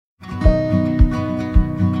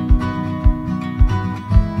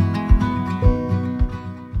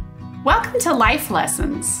to Life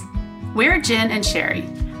Lessons. We're Jen and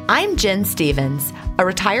Sherry. I'm Jen Stevens, a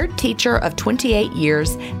retired teacher of 28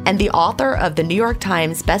 years and the author of the New York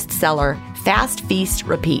Times bestseller, Fast, Feast,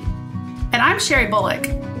 Repeat. And I'm Sherry Bullock.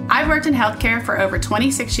 I've worked in healthcare for over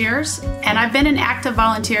 26 years, and I've been an active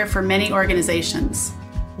volunteer for many organizations.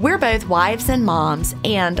 We're both wives and moms,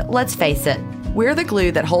 and let's face it, we're the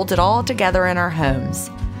glue that holds it all together in our homes.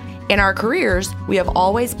 In our careers, we have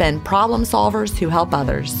always been problem solvers who help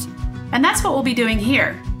others. And that's what we'll be doing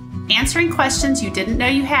here, answering questions you didn't know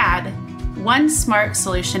you had, one smart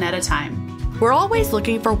solution at a time. We're always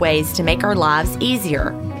looking for ways to make our lives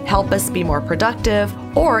easier, help us be more productive,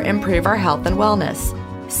 or improve our health and wellness.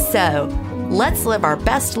 So, let's live our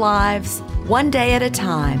best lives, one day at a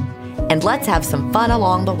time, and let's have some fun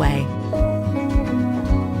along the way.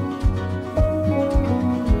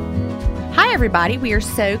 Hi, everybody. We are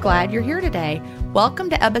so glad you're here today. Welcome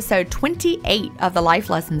to episode 28 of the Life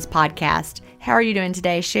Lessons podcast. How are you doing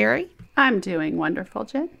today, Sherry? I'm doing wonderful,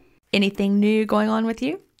 Jen. Anything new going on with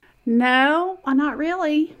you? No, not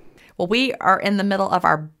really. Well, we are in the middle of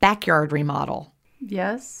our backyard remodel.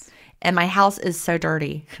 Yes. And my house is so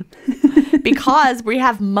dirty because we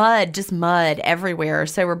have mud, just mud everywhere.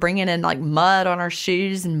 So we're bringing in like mud on our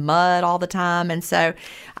shoes and mud all the time. And so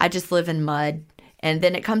I just live in mud. And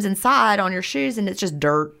then it comes inside on your shoes and it's just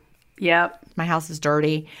dirt. Yep. My house is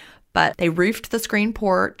dirty. But they roofed the screen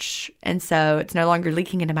porch. And so it's no longer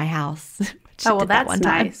leaking into my house. Oh, well, that's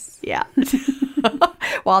nice. Yeah.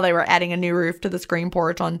 While they were adding a new roof to the screen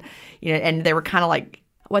porch and they were kind of like,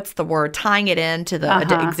 what's the word, tying it into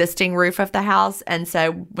the existing roof of the house. And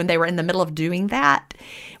so when they were in the middle of doing that,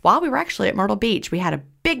 while we were actually at Myrtle Beach, we had a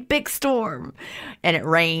big storm and it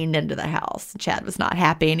rained into the house. Chad was not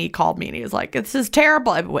happy and he called me and he was like, this is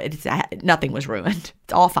terrible. Nothing was ruined.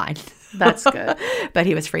 It's all fine. That's good. But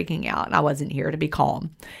he was freaking out and I wasn't here to be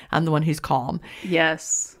calm. I'm the one who's calm.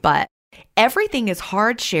 Yes. But everything is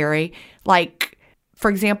hard, Sherry. Like, for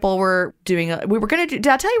example, did I tell you we were going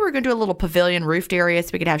to do a little pavilion roofed area so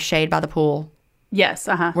we could have shade by the pool? Yes,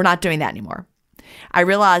 We're not doing that anymore. I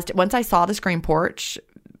realized once I saw the screen porch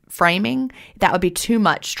framing, that would be too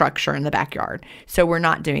much structure in the backyard. So we're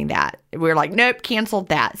not doing that. We're like, nope, canceled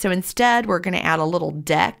that. So instead, we're going to add a little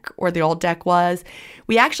deck where the old deck was.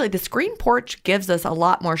 The screen porch gives us a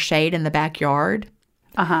lot more shade in the backyard.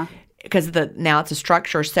 Because now it's a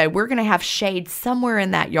structure. So we're going to have shade somewhere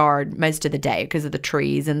in that yard most of the day because of the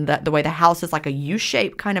trees and the way the house is like a U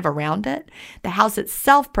shape kind of around it. The house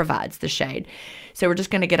itself provides the shade. So we're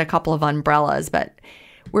just going to get a couple of umbrellas, but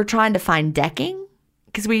we're trying to find decking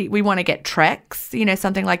because we want to get Trex,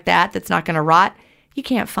 something like that that's not going to rot. You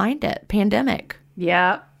can't find it. Pandemic.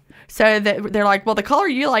 Yeah. So they're like, well, the color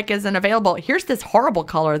you like isn't available. Here's this horrible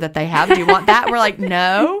color that they have. Do you want that? We're like,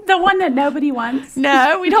 no. The one that nobody wants.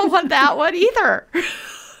 No, we don't want that one either.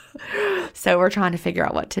 So we're trying to figure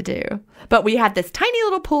out what to do. But we had this tiny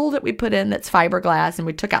little pool that we put in that's fiberglass, and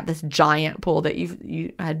we took out this giant pool that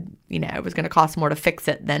you had, it was going to cost more to fix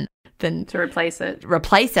it than to replace it.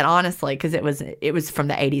 Honestly, because it was from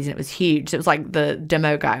the 80s and it was huge. It was like the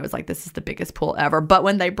demo guy was like, this is the biggest pool ever. But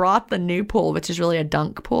when they brought the new pool, which is really a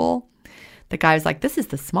dunk pool, the guy was like, this is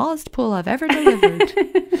the smallest pool I've ever delivered.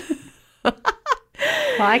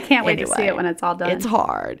 Well, I can't wait to see it when it's all done. It's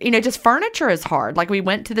hard. Just furniture is hard. Like we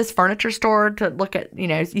went to this furniture store to look at,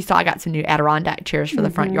 you saw I got some new Adirondack chairs for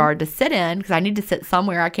the front yard to sit in because I need to sit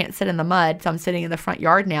somewhere. I can't sit in the mud. So I'm sitting in the front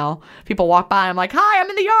yard now. People walk by and I'm like, hi, I'm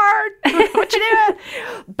in the yard. What you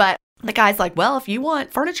doing? But the guy's like, well, if you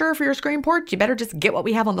want furniture for your screen porch, you better just get what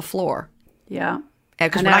we have on the floor. Yeah.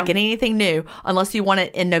 Because we're not getting anything new unless you want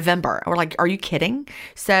it in November. We're like, are you kidding?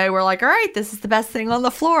 So we're like, all right, this is the best thing on the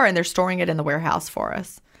floor. And they're storing it in the warehouse for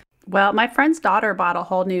us. Well, my friend's daughter bought a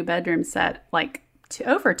whole new bedroom set like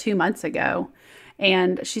over 2 months ago.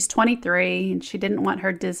 And she's 23 and she didn't want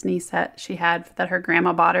her Disney set she had that her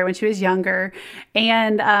grandma bought her when she was younger.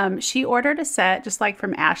 And she ordered a set just like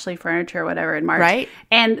from Ashley Furniture or whatever in March. Right.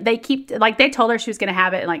 And they told her she was going to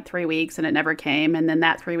have it in like 3 weeks and it never came. And then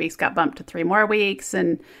that 3 weeks got bumped to 3 more weeks.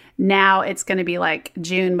 And now it's going to be like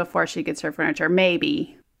June before she gets her furniture,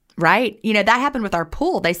 maybe. Right. That happened with our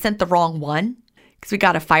pool. They sent the wrong one because we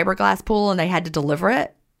got a fiberglass pool and they had to deliver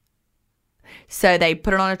it. So they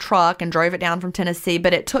put it on a truck and drove it down from Tennessee,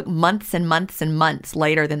 but it took months and months and months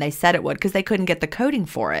later than they said it would because they couldn't get the coating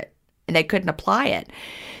for it and they couldn't apply it.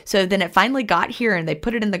 So then it finally got here and they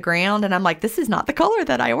put it in the ground and I'm like, this is not the color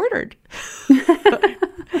that I ordered.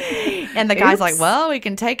 And the guy's like, well, we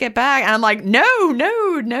can take it back. And I'm like, no,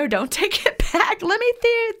 don't take it back. Let me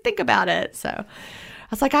think about it. So I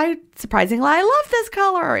was like, surprisingly, I love this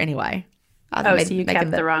color. Anyway. So you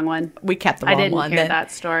kept the wrong one. We kept the wrong one. I didn't hear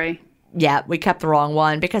that story. Yeah, we kept the wrong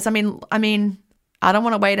one because I mean, I don't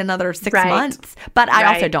want to wait another 6 Right. months, but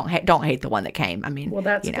I also Right. don't hate the one that came. I mean, Well,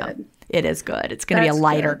 that's good. it is good. It's going to be a That's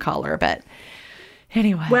lighter good. color, but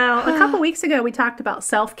anyway. Well, a couple weeks ago, we talked about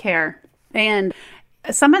self-care, and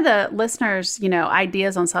some of the listeners,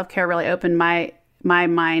 ideas on self-care really opened my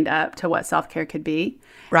mind up to what self-care could be.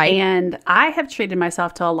 Right. And I have treated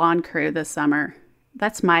myself to a lawn crew this summer.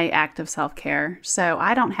 That's my act of self-care. So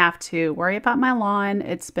I don't have to worry about my lawn.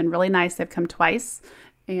 It's been really nice. They've come twice,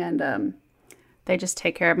 and they just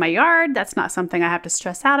take care of my yard. That's not something I have to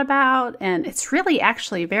stress out about. And it's really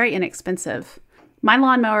actually very inexpensive. My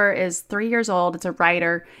lawnmower is 3 years old. It's a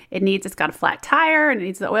Ryder. It's got a flat tire, and it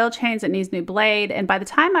needs the oil change. It needs new blade. And by the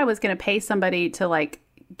time I was going to pay somebody to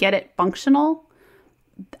get it functional,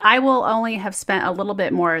 I will only have spent a little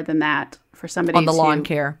bit more than that for somebody On the lawn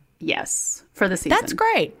care. Yes, for the season. That's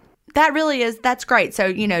great. That really is. That's great.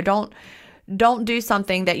 So, don't do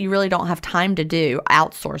something that you really don't have time to do.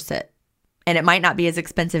 Outsource it. And it might not be as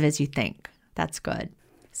expensive as you think. That's good.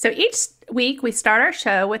 So each week we start our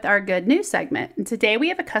show with our good news segment. And today we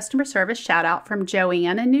have a customer service shout out from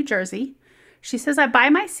Joanne in New Jersey. She says, I buy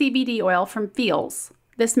my CBD oil from Feels.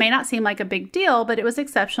 This may not seem like a big deal, but it was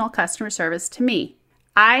exceptional customer service to me.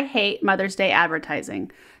 I hate Mother's Day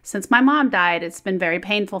advertising. Since my mom died, it's been very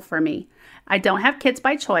painful for me. I don't have kids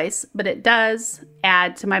by choice, but it does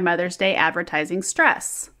add to my Mother's Day advertising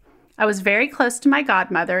stress. I was very close to my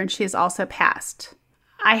godmother, and she has also passed.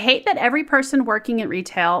 I hate that every person working in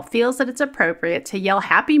retail feels that it's appropriate to yell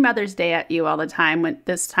Happy Mother's Day at you all the time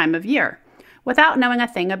this time of year, without knowing a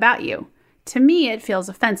thing about you. To me, it feels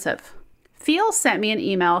offensive. Feels sent me an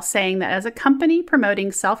email saying that as a company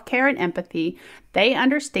promoting self-care and empathy, they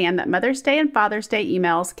understand that Mother's Day and Father's Day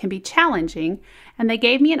emails can be challenging, and they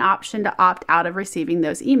gave me an option to opt out of receiving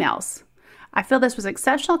those emails. I feel this was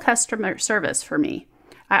exceptional customer service for me.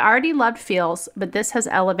 I already loved Feels, but this has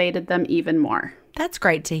elevated them even more. That's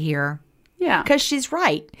great to hear. Yeah. Because she's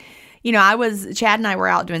right. Chad and I were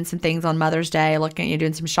out doing some things on Mother's Day,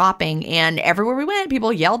 doing some shopping, and everywhere we went,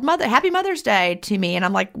 people yelled Happy Mother's Day to me. And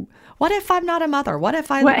I'm like, what if I'm not a mother? What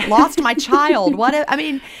if I lost my child?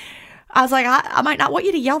 I was like, I might not want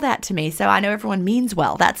you to yell that to me. So I know everyone means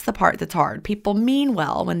well. That's the part that's hard. People mean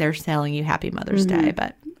well when they're telling you Happy Mother's Day,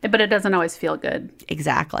 but it doesn't always feel good.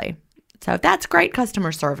 Exactly. So that's great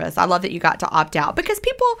customer service. I love that you got to opt out because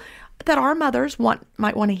people that are mothers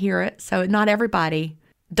might want to hear it. So not everybody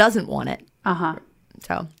doesn't want it.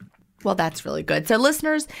 So, well, that's really good. So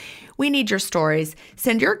listeners, we need your stories.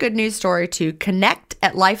 Send your good news story to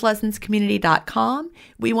connect@lifelessonscommunity.com.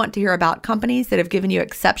 We want to hear about companies that have given you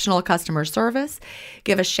exceptional customer service.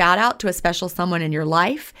 Give a shout out to a special someone in your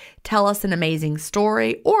life. Tell us an amazing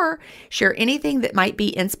story or share anything that might be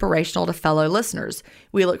inspirational to fellow listeners.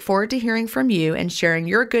 We look forward to hearing from you and sharing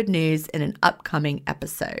your good news in an upcoming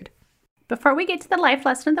episode. Before we get to the life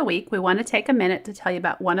lesson of the week, we want to take a minute to tell you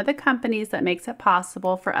about one of the companies that makes it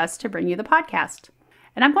possible for us to bring you the podcast.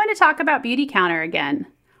 And I'm going to talk about Beauty Counter again.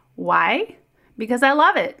 Why? Because I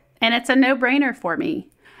love it, and it's a no-brainer for me.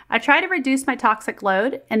 I try to reduce my toxic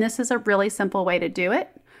load, and this is a really simple way to do it.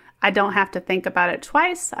 I don't have to think about it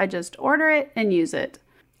twice. I just order it and use it.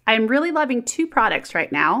 I'm really loving 2 products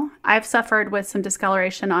right now. I've suffered with some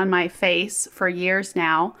discoloration on my face for years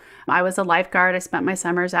now. I was a lifeguard. I spent my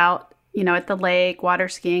summers out at the lake, water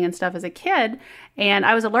skiing and stuff as a kid. And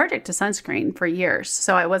I was allergic to sunscreen for years,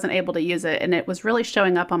 so I wasn't able to use it. And it was really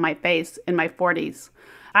showing up on my face in my 40s.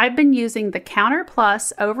 I've been using the Counter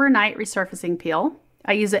Plus Overnight Resurfacing Peel.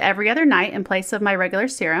 I use it every other night in place of my regular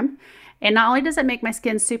serum. And not only does it make my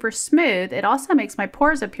skin super smooth, it also makes my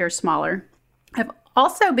pores appear smaller. I've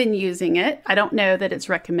also been using it. I don't know that it's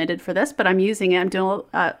recommended for this, but I'm using it. I'm doing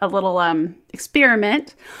a little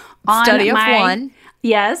experiment on Study of one.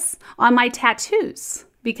 Yes, on my tattoos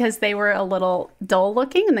because they were a little dull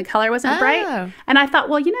looking and the color wasn't bright. And I thought,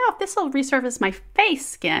 well, if this will resurface my face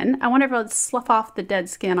skin, I wonder if it'll slough off the dead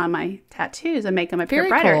skin on my tattoos and make them appear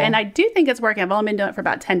brighter. Cool. And I do think it's working. I've only been doing it for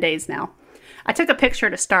about 10 days now. I took a picture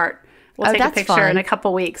to start. We'll take a picture in a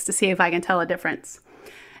couple weeks to see if I can tell a difference.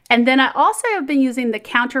 And then I also have been using the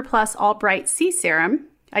Counter Plus All Bright C Serum.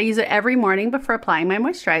 I use it every morning before applying my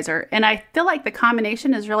moisturizer. And I feel like the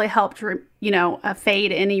combination has really helped,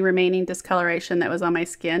 fade any remaining discoloration that was on my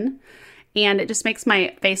skin. And it just makes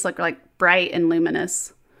my face look bright and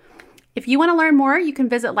luminous. If you want to learn more, you can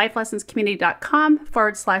visit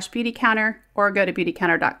lifelessonscommunity.com/beautycounter or go to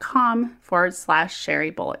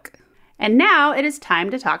beautycounter.com/Sherry Bullock. And now it is time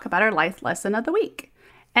to talk about our life lesson of the week.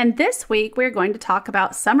 And this week, we're going to talk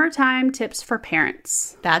about summertime tips for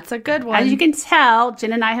parents. That's a good one. As you can tell,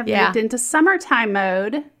 Jen and I have moved into summertime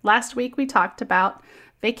mode. Last week, we talked about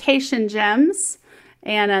vacation gems.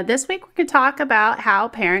 And this week we're going to talk about how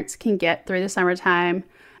parents can get through the summertime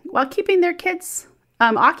while keeping their kids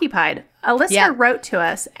occupied. A listener wrote to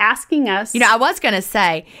us asking us. I was going to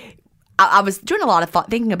say, I was doing a lot of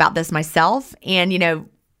thinking about this myself. And,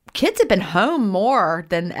 kids have been home more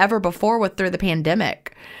than ever before through the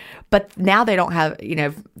pandemic. But now they don't have,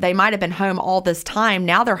 they might have been home all this time.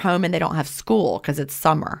 Now they're home and they don't have school because it's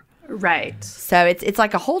summer. Right. So it's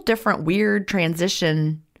like a whole different weird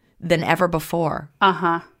transition than ever before.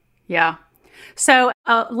 Uh-huh. Yeah. So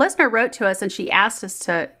a listener wrote to us and she asked us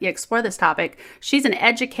to explore this topic. She's an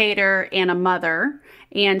educator and a mother,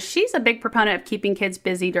 and she's a big proponent of keeping kids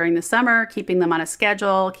busy during the summer, keeping them on a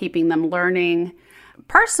schedule, keeping them learning.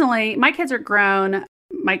 Personally, my kids are grown.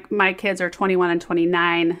 My kids are 21 and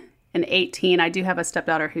 29 and 18. I do have a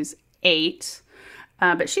stepdaughter who's 8,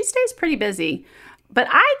 but she stays pretty busy. But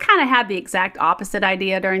I kind of had the exact opposite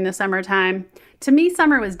idea during the summertime. To me,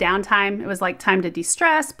 summer was downtime. It was like time to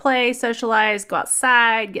de-stress, play, socialize, go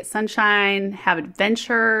outside, get sunshine, have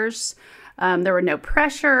adventures. There were no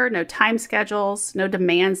pressure, no time schedules, no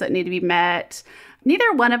demands that need to be met.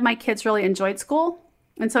 Neither one of my kids really enjoyed school.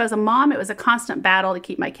 And so as a mom, it was a constant battle to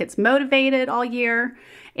keep my kids motivated all year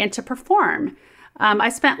and to perform. I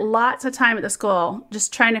spent lots of time at the school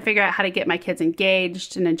just trying to figure out how to get my kids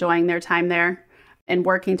engaged and enjoying their time there and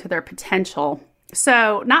working to their potential.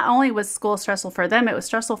 So not only was school stressful for them, it was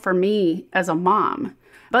stressful for me as a mom.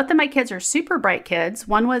 Both of my kids are super bright kids.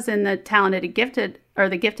 One was in the gifted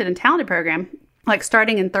and talented program, like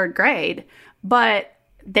starting in 3rd grade, but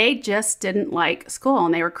they just didn't like school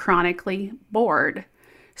and they were chronically bored.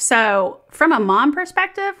 So from a mom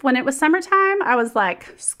perspective, when it was summertime, I was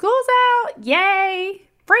like, school's out, yay,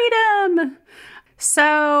 freedom.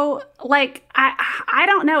 So I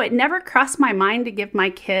don't know, it never crossed my mind to give my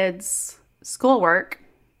kids schoolwork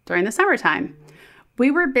during the summertime. We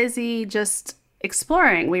were busy just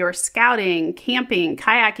exploring. We were scouting, camping,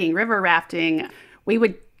 kayaking, river rafting. We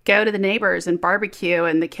would go to the neighbors and barbecue,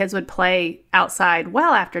 and the kids would play outside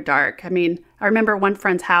well after dark. I mean, I remember one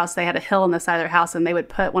friend's house, they had a hill on the side of their house, and they would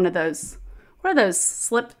put one of those, what are those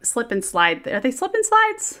slip and slide? Are they slip and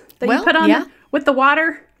slides that you put on with the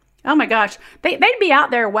water? Oh my gosh. They'd be out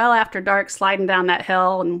there well after dark sliding down that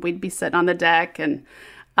hill, and we'd be sitting on the deck, and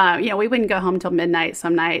we wouldn't go home till midnight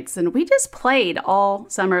some nights, and we just played all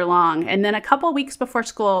summer long. And then a couple weeks before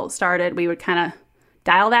school started, we would kind of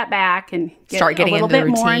dial that back and start getting a little bit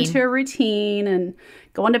more routine. into a routine and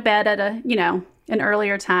going to bed at an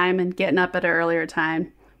earlier time and getting up at an earlier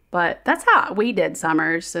time. But that's how we did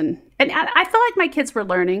summers. And I feel like my kids were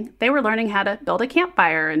learning. They were learning how to build a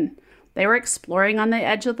campfire, and they were exploring on the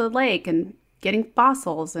edge of the lake and getting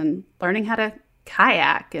fossils and learning how to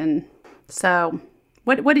kayak. And so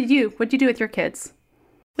what did you do with your kids?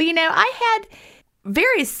 Well, I had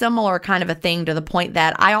very similar kind of a thing, to the point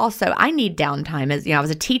that I need downtime. As I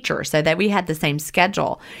was a teacher, so that we had the same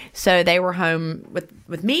schedule. So they were home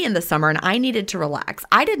with me in the summer, and I needed to relax.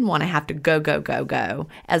 I didn't want to have to go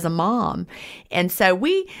as a mom. And so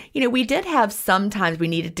we did have sometimes we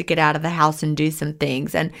needed to get out of the house and do some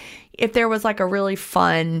things. And if there was like a really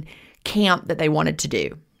fun camp that they wanted to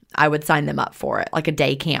do, I would sign them up for it, like a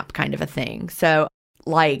day camp kind of a thing. So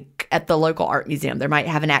like at the local art museum, they might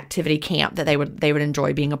have an activity camp that they would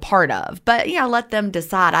enjoy being a part of. But, let them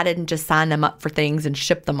decide. I didn't just sign them up for things and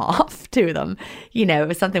ship them off to them. It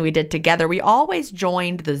was something we did together. We always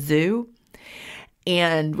joined the zoo,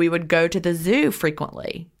 and we would go to the zoo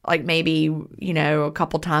frequently. Like maybe, a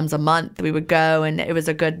couple times a month we would go, and it was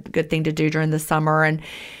a good thing to do during the summer. And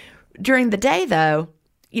during the day, though,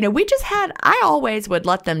 I always would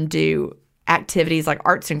let them do activities like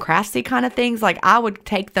arts and craftsy kind of things. Like I would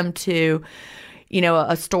take them to,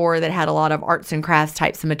 a store that had a lot of arts and crafts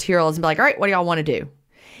types of materials and be like, all right, what do y'all want to do?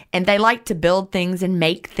 And they like to build things and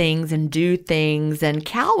make things and do things. And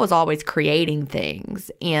Cal was always creating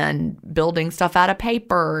things and building stuff out of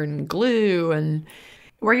paper and glue. And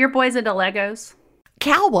were your boys into Legos?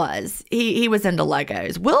 Cal was. He was into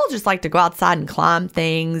Legos. Will just liked to go outside and climb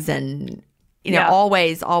things and,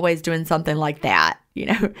 always doing something like that.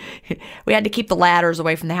 We had to keep the ladders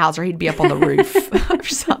away from the house or he'd be up on the roof or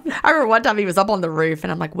something. I remember one time he was up on the roof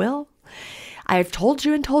and I'm like, Will, I've told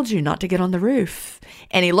you not to get on the roof.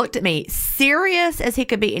 And he looked at me serious as he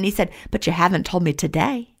could be. And he said, but you haven't told me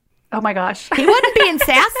today. Oh my gosh. He wasn't being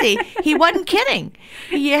sassy. He wasn't kidding.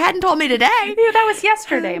 You hadn't told me today. Yeah, that was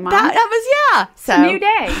yesterday, Mom. That was, yeah. So, it's a new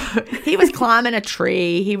day. He was climbing a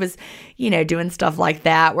tree. He was, doing stuff like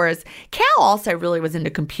that. Whereas Cal also really was into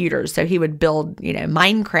computers. So he would build,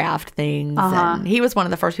 Minecraft things. And he was one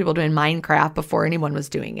of the first people doing Minecraft before anyone was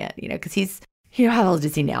doing it, because he's how old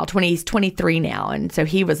is he now? He's 23 now. And so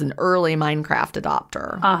he was an early Minecraft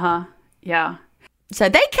adopter. Uh-huh. Yeah. So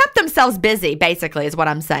they kept themselves busy, basically, is what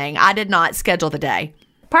I'm saying. I did not schedule the day.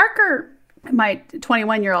 Parker, my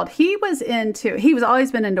 21-year-old, he was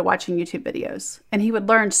always been into watching YouTube videos, and he would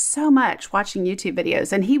learn so much watching YouTube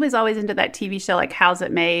videos. And he was always into that TV show like How's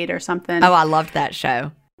It Made or something. Oh, I loved that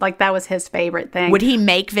show. Like that was his favorite thing. Would he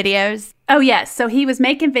make videos? Oh, yes. So he was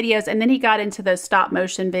making videos, and then he got into those stop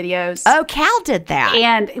motion videos. Oh, Cal did that.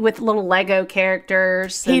 And with little Lego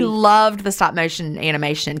characters. He loved the stop motion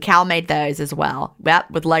animation. Cal made those as well.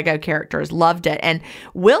 Yep, with Lego characters. Loved it. And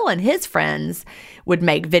Will and his friends would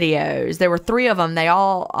make videos. There were 3 of them. They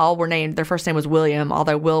all were named. Their first name was William,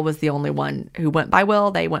 although Will was the only one who went by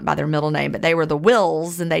Will. They went by their middle name, but they were the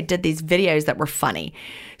Wills, and they did these videos that were funny.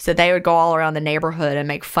 So they would go all around the neighborhood and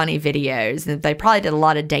make funny videos. And they probably did a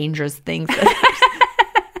lot of dangerous things that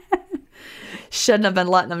shouldn't have been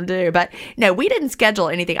letting them do. But no, we didn't schedule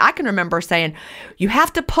anything. I can remember saying, you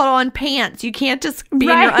have to put on pants. You can't just be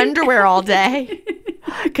in your underwear all day.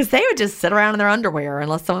 Because they would just sit around in their underwear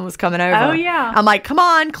unless someone was coming over. Oh, yeah. I'm like, come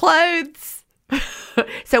on, clothes.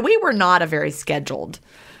 So we were not a very scheduled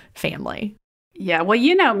family. Yeah, well,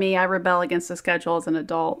 you know me. I rebel against the schedule as an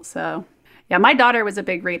adult. So, yeah, my daughter was a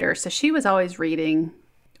big reader. So she was always reading,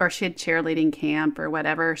 or she had cheerleading camp or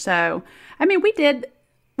whatever. So, I mean,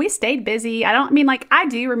 we stayed busy. I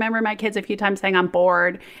do remember my kids a few times saying I'm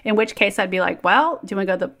bored, in which case I'd be like, well, do you want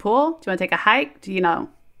to go to the pool? Do you want to take a hike?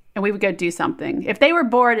 And we would go do something. If they were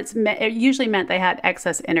bored, it usually meant they had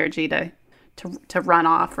excess energy to run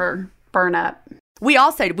off or burn up. We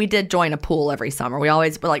did join a pool every summer. We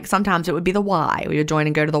always, sometimes it would be the Y. We would join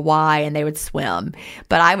and go to the Y, and they would swim.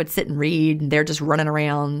 But I would sit and read, and they're just running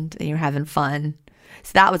around, having fun.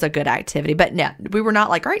 So that was a good activity. But no, we were not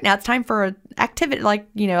like, all right, now it's time for an activity,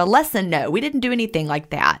 a lesson. No, we didn't do anything like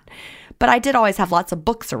that. But I did always have lots of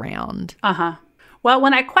books around. Uh-huh. Well,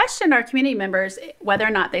 when I questioned our community members whether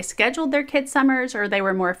or not they scheduled their kids' summers or they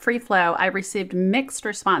were more free flow, I received mixed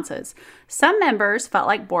responses. Some members felt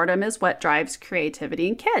like boredom is what drives creativity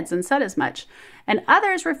in kids and said as much. And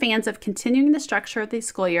others were fans of continuing the structure of the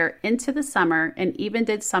school year into the summer and even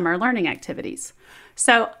did summer learning activities.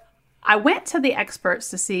 So I went to the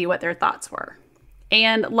experts to see what their thoughts were.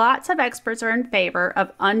 And lots of experts are in favor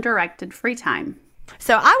of undirected free time.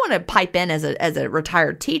 So I want to pipe in as a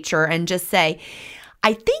retired teacher and just say,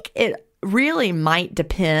 I think it really might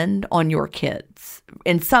depend on your kids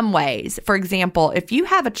in some ways. For example, if you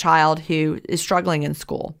have a child who is struggling in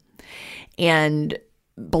school and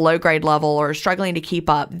below grade level or struggling to keep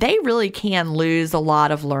up, they really can lose a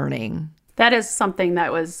lot of learning. That is something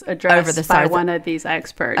that was addressed by one of these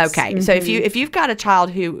experts. Okay. Mm-hmm. So if you've got a child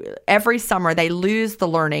who every summer they lose the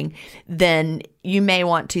learning, then you may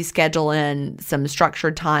want to schedule in some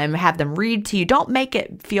structured time, have them read to you. Don't make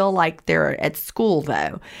it feel like they're at school,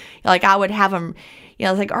 though. Like I would have them,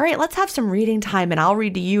 it's like, all right, let's have some reading time and I'll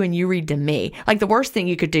read to you and you read to me. Like the worst thing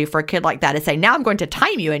you could do for a kid like that is say, now I'm going to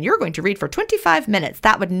time you and you're going to read for 25 minutes.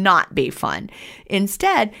 That would not be fun.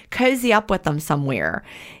 Instead, cozy up with them somewhere.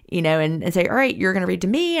 And say, all right, you're going to read to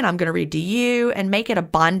me and I'm going to read to you, and make it a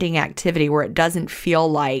bonding activity where it doesn't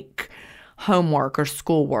feel like homework or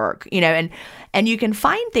schoolwork, and you can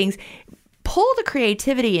find things, pull the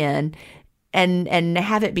creativity in and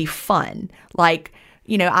have it be fun. Like,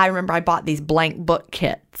 I remember I bought these blank book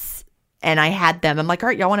kits and I had them. I'm like, all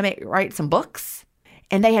right, y'all want to write some books?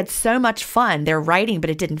 And they had so much fun. They're writing, but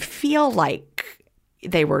it didn't feel like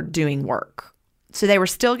they were doing work. So they were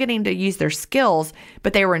still getting to use their skills,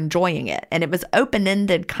 but they were enjoying it. And it was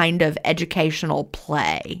open-ended kind of educational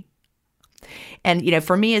play. And,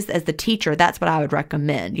 for me as the teacher, that's what I would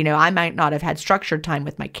recommend. I might not have had structured time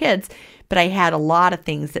with my kids, but I had a lot of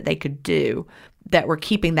things that they could do that were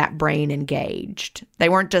keeping that brain engaged. They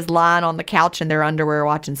weren't just lying on the couch in their underwear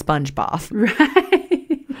watching SpongeBob.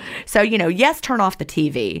 Right. So, yes, turn off the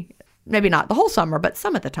TV. Maybe not the whole summer, but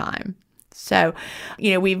some of the time. So,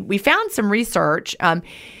 we found some research.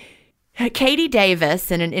 Katie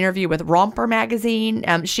Davis, in an interview with Romper magazine,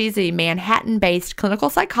 she's a Manhattan-based clinical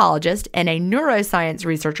psychologist and a neuroscience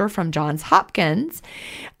researcher from Johns Hopkins.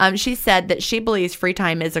 She said that she believes free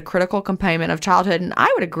time is a critical component of childhood, and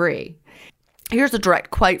I would agree. Here's a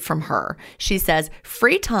direct quote from her. She says,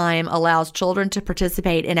 free time allows children to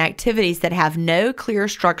participate in activities that have no clear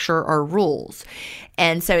structure or rules.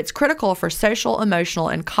 And so it's critical for social, emotional,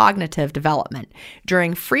 and cognitive development.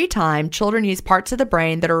 During free time, children use parts of the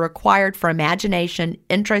brain that are required for imagination,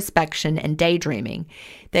 introspection, and daydreaming.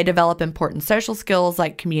 They develop important social skills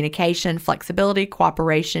like communication, flexibility,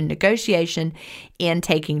 cooperation, negotiation, and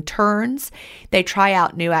taking turns. They try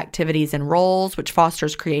out new activities and roles, which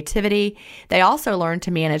fosters creativity. They also learn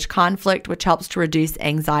to manage conflict, which helps to reduce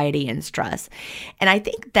anxiety and stress. And I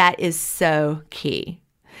think that is so key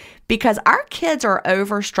because our kids are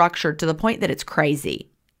over-structured to the point that it's crazy.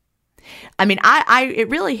 I mean, it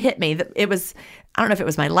really hit me that it was, I don't know if it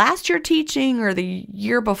was my last year teaching or the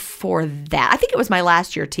year before that. I think it was my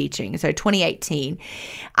last year teaching, so 2018.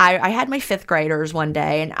 I had my fifth graders one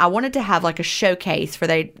day, and I wanted to have like a showcase for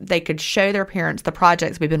they could show their parents the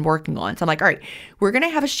projects we've been working on. So I'm like, all right, we're going to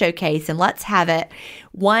have a showcase, and let's have it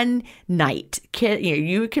one night.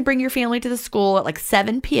 You can bring your family to the school at like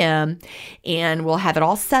 7 p.m., and we'll have it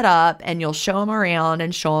all set up, and you'll show them around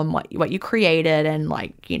and show them what you created, and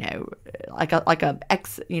like a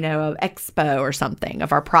expo or something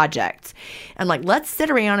of our projects. And like, let's sit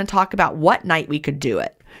around and talk about what night we could do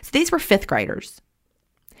it. So these were fifth graders.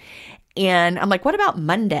 And I'm like, what about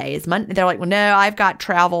Monday? They're like, well, no, I've got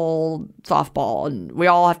travel softball and we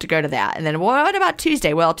all have to go to that. And then what about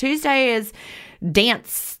Tuesday? Well, Tuesday is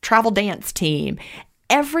travel dance team.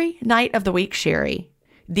 Every night of the week, Sherry,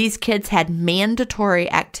 these kids had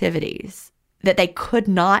mandatory activities that they could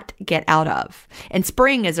not get out of. And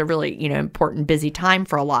spring is a really, important busy time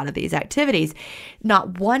for a lot of these activities.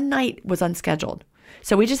 Not one night was unscheduled.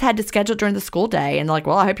 So we just had to schedule during the school day and like,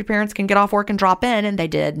 well, I hope your parents can get off work and drop in. And they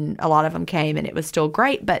did. And a lot of them came and it was still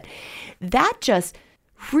great. But that just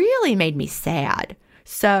really made me sad.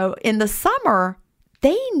 So in the summer,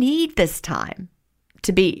 they need this time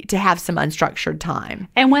to have some unstructured time.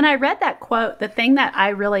 And when I read that quote, the thing that I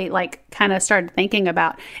really kind of started thinking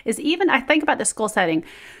about is even I think about the school setting,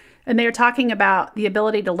 and they were talking about the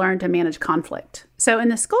ability to learn to manage conflict. So in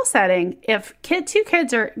the school setting, if two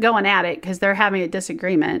kids are going at it because they're having a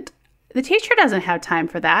disagreement, the teacher doesn't have time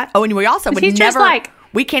for that. Oh, and we also would never,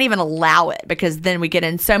 we can't even allow it because then we get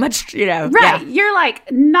in so much, Right. Yeah. You're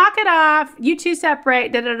like, knock it off. You two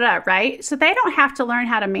separate, right? So they don't have to learn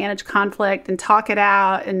how to manage conflict and talk it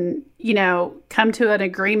out and, come to an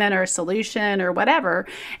agreement or a solution or whatever.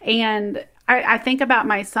 And I think about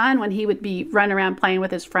my son when he would be running around playing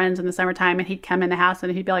with his friends in the summertime and he'd come in the house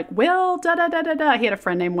and he'd be like, Will, da-da-da-da-da. He had a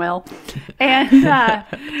friend named Will. And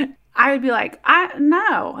I would be like,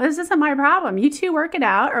 no, this isn't my problem. You two work it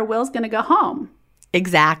out or Will's going to go home.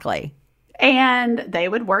 Exactly. And they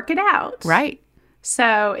would work it out. Right.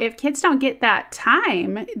 So if kids don't get that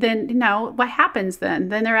time, then, what happens then?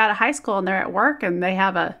 Then they're out of high school and they're at work and they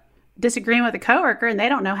have a disagreement with a coworker and they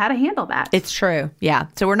don't know how to handle that. It's true. Yeah.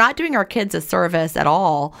 So we're not doing our kids a service at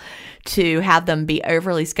all to have them be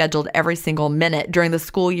overly scheduled every single minute during the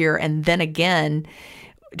school year and then again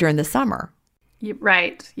during the summer.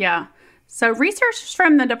 Right. Yeah. So research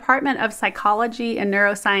from the Department of Psychology and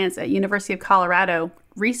Neuroscience at University of Colorado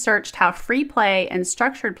researched how free play and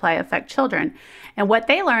structured play affect children. And what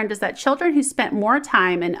they learned is that children who spent more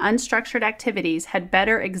time in unstructured activities had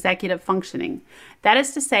better executive functioning. That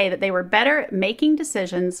is to say that they were better at making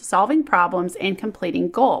decisions, solving problems, and completing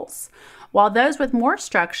goals, while those with more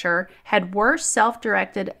structure had worse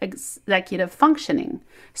self-directed executive functioning.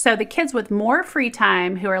 So the kids with more free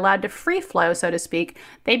time, who are allowed to free flow, so to speak,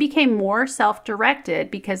 they became more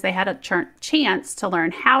self-directed because they had a chance to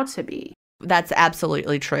learn how to be. That's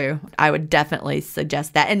absolutely true. I would definitely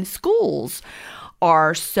suggest that. And schools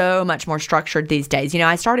are so much more structured these days.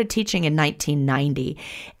 I started teaching in 1990,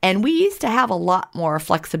 and we used to have a lot more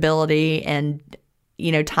flexibility and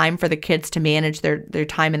time for the kids to manage their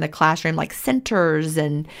time in the classroom, like centers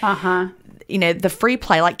and, the free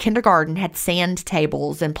play, like kindergarten had sand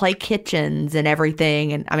tables and play kitchens and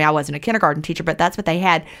everything. And I wasn't a kindergarten teacher, but that's what they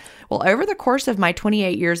had. Well, over the course of my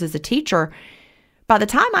 28 years as a teacher, by the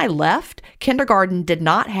time I left, kindergarten did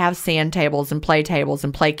not have sand tables and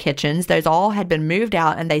play kitchens. Those all had been moved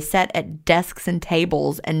out and they sat at desks and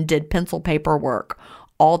tables and did pencil paper work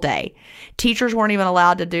all day. Teachers weren't even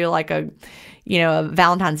allowed to do like a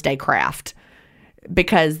Valentine's Day craft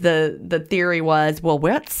because the theory was, well,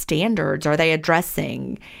 what standards are they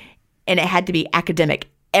addressing? And it had to be academic.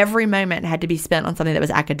 Every moment had to be spent on something that was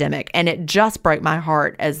academic. And it just broke my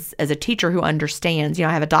heart as a teacher who understands, I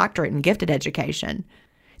have a doctorate in gifted education.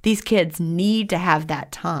 These kids need to have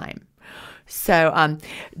that time. So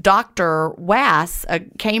Dr. Wass, a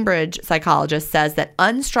Cambridge psychologist, says that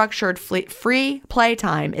unstructured free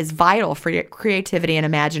playtime is vital for creativity and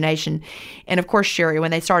imagination. And of course, Sherry,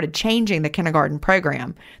 when they started changing the kindergarten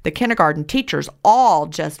program, the kindergarten teachers all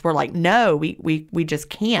just were like, no, we just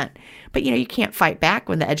can't. But, you can't fight back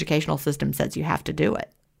when the educational system says you have to do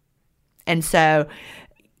it. And so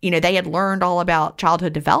they had learned all about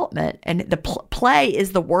childhood development, and the play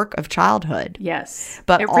is the work of childhood. Yes,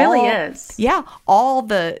 but it really is. Yeah, all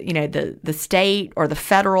the the state or the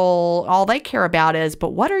federal, all they care about is,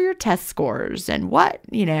 but what are your test scores, and what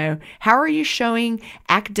how are you showing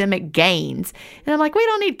academic gains? And I'm like, we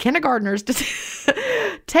don't need kindergartners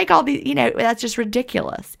to take all these. That's just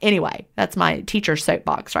ridiculous. Anyway, that's my teacher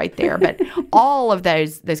soapbox right there. But all of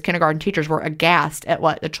those kindergarten teachers were aghast at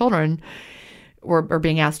what the children were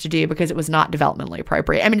being asked to do because it was not developmentally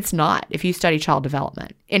appropriate. I mean, it's not if you study child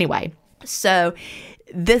development. Anyway, so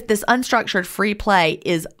this unstructured free play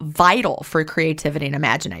is vital for creativity and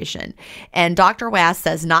imagination. And Dr. Wass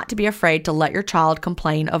says not to be afraid to let your child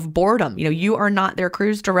complain of boredom. You are not their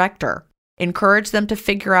cruise director. Encourage them to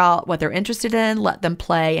figure out what they're interested in, let them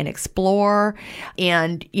play and explore.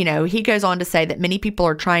 And, he goes on to say that many people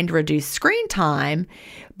are trying to reduce screen time,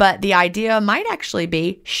 but the idea might actually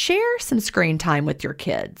be share some screen time with your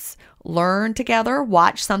kids. Learn together,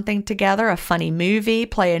 watch something together, a funny movie,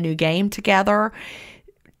 play a new game together.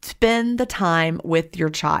 Spend the time with your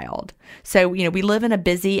child. So, we live in a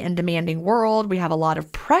busy and demanding world. We have a lot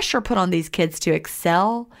of pressure put on these kids to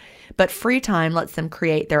excel. But free time lets them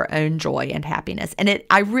create their own joy and happiness. And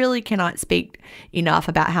I really cannot speak enough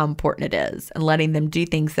about how important it is and letting them do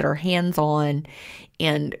things that are hands-on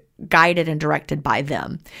and guided and directed by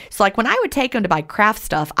them. So like when I would take them to buy craft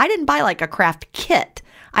stuff, I didn't buy like a craft kit.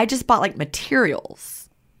 I just bought like materials.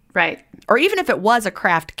 Right. Or even if it was a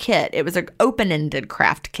craft kit, it was an open-ended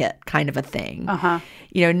craft kit kind of a thing.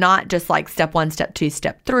 Not just like step 1, step 2,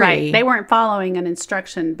 step 3. Right. They weren't following an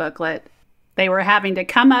instruction booklet. They were having to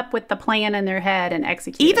come up with the plan in their head and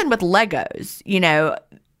execute Even with Legos,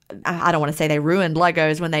 I don't want to say they ruined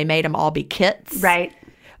Legos when they made them all be kits. Right.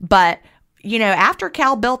 But, after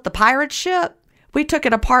Cal built the pirate ship, we took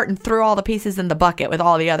it apart and threw all the pieces in the bucket with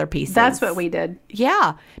all the other pieces. That's what we did.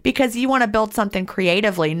 Yeah, because you want to build something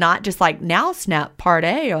creatively, not just like now snap part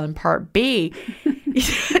A on part B.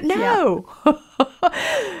 No.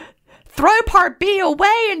 Throw part B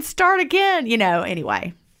away and start again,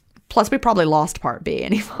 anyway. Plus, we probably lost part B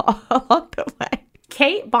along the way.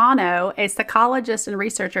 Kate Bono, a psychologist and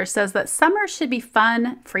researcher, says that summer should be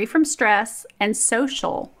fun, free from stress, and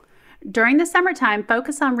social. During the summertime,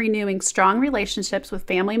 focus on renewing strong relationships with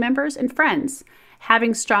family members and friends.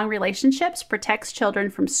 Having strong relationships protects children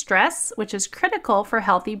from stress, which is critical for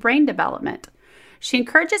healthy brain development. She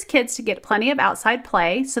encourages kids to get plenty of outside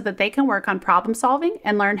play so that they can work on problem solving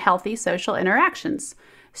and learn healthy social interactions.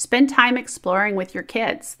 Spend time exploring with your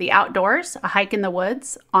kids, the outdoors, a hike in the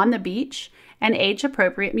woods, on the beach, and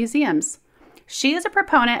age-appropriate museums. She is a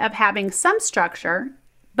proponent of having some structure,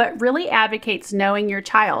 but really advocates knowing your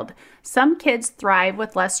child. Some kids thrive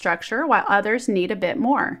with less structure, while others need a bit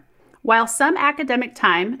more. While some academic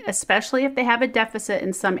time, especially if they have a deficit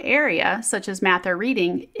in some area, such as math or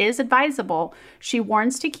reading, is advisable, she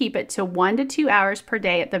warns to keep it to 1 to 2 hours per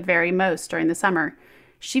day at the very most during the summer.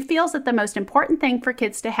 She feels that the most important thing for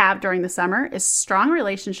kids to have during the summer is strong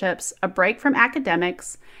relationships, a break from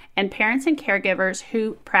academics, and parents and caregivers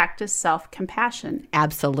who practice self-compassion.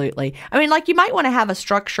 Absolutely. I mean, like you might want to have a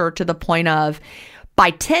structure to the point of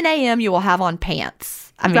by 10 a.m. you will have on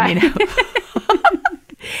pants. I mean, right.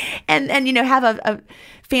 and have a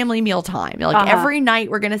family meal time. Like every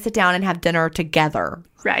night we're going to sit down and have dinner together.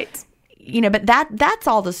 Right. But that's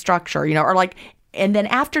all the structure, or like, and then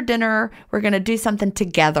after dinner, we're going to do something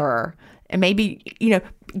together. And maybe,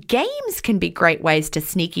 games can be great ways to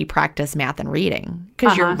sneaky practice math and reading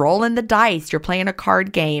because you're rolling the dice, you're playing a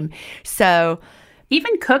card game. So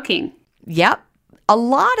even cooking. Yep. A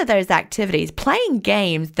lot of those activities, playing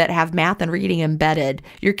games that have math and reading embedded,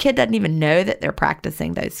 your kid doesn't even know that they're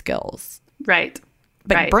practicing those skills. Right.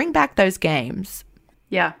 But bring back those games.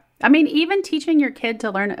 Yeah. I mean, even teaching your kid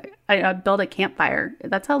to learn build a campfire,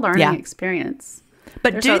 that's a learning experience.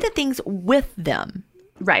 But do the things with them.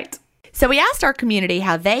 Right. So we asked our community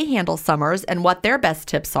how they handle summers and what their best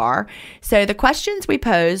tips are. So the questions we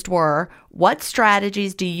posed were, what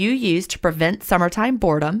strategies do you use to prevent summertime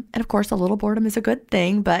boredom? And of course, a little boredom is a good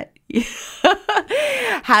thing, but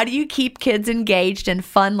How do you keep kids engaged in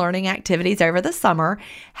fun learning activities over the summer?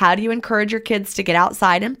 How do you encourage your kids to get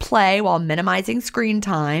outside and play while minimizing screen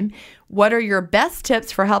time? What are your best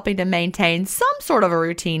tips for helping to maintain some sort of a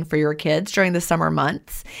routine for your kids during the summer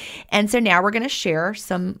months? And so now we're going to share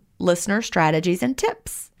some listener strategies and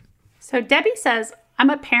tips. So Debbie says, I'm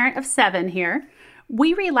a parent of 7 here.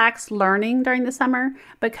 We relax learning during the summer,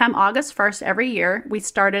 but come August 1st every year, we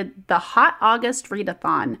started the Hot August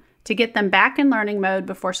Readathon to get them back in learning mode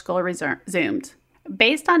before school resumed.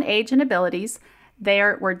 Based on age and abilities,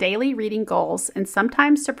 there were daily reading goals and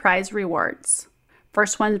sometimes surprise rewards.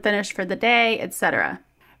 First one finished for the day, etc.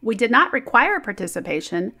 We did not require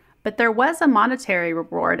participation, but there was a monetary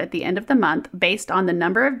reward at the end of the month based on the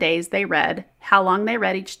number of days they read, how long they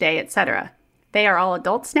read each day, etc. They are all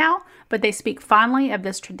adults now, but they speak fondly of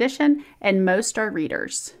this tradition, and most are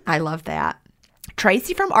readers. I love that.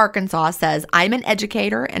 Tracy from Arkansas says, I'm an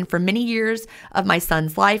educator, and for many years of my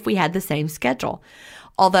son's life, we had the same schedule.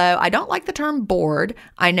 Although I don't like the term bored,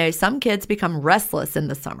 I know some kids become restless in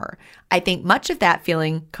the summer. I think much of that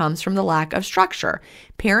feeling comes from the lack of structure.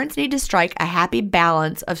 Parents need to strike a happy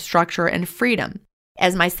balance of structure and freedom.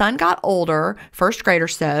 As my son got older, first grade or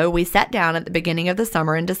so, we sat down at the beginning of the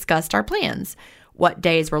summer and discussed our plans. What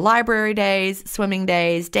days were library days, swimming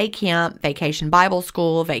days, day camp, vacation Bible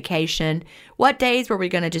school, vacation? What days were we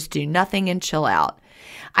going to just do nothing and chill out?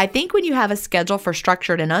 I think when you have a schedule for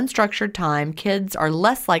structured and unstructured time, kids are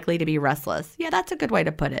less likely to be restless. Yeah, that's a good way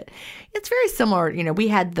to put it. It's very similar. We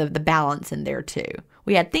had the balance in there too.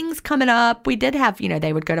 We had things coming up. We did have,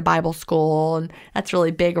 they would go to Bible school, and that's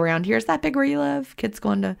really big around here. Is that big where you live? Kids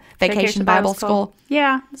going to vacation Bible school?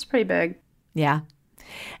 Yeah, it's pretty big. Yeah.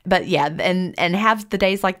 But yeah, and have the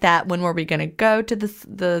days like that. When were we going to go to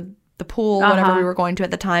the pool, whatever we were going to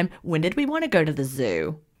at the time? When did we want to go to the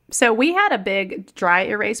zoo? So we had a big dry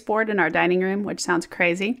erase board in our dining room, which sounds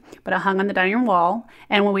crazy, but it hung on the dining room wall.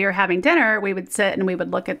 And when we were having dinner, we would sit and we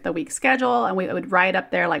would look at the week's schedule, and we would write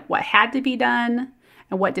up there like what had to be done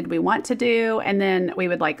and what did we want to do. And then we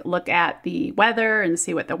would look at the weather and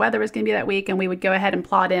see what the weather was going to be that week. And we would go ahead and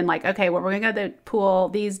plot in okay, well, we're going to go to the pool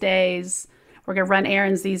these days. We're going to run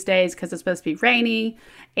errands these days because it's supposed to be rainy.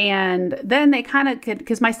 And then they kind of could,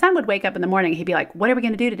 because my son would wake up in the morning. He'd be like, what are we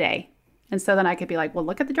going to do today? And so then I could be like, well,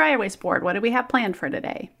 look at the dry erase board. What do we have planned for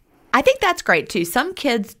today? I think that's great too. Some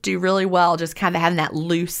kids do really well just kind of having that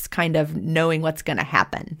loose kind of knowing what's going to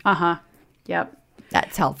happen. Yep.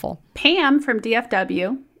 That's helpful. Pam from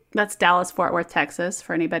DFW, that's Dallas, Fort Worth, Texas,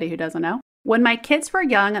 for anybody who doesn't know. When my kids were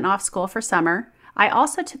young and off school for summer, I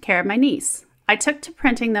also took care of my niece. I took to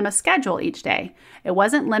printing them a schedule each day. It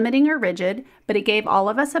wasn't limiting or rigid, but it gave all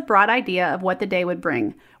of us a broad idea of what the day would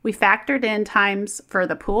bring. We factored in times for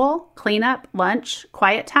the pool, cleanup, lunch,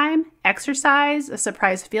 quiet time, exercise, a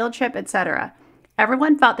surprise field trip, etc.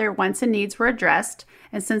 Everyone felt their wants and needs were addressed,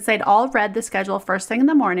 and since they'd all read the schedule first thing in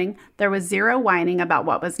the morning, there was zero whining about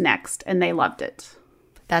what was next, and they loved it.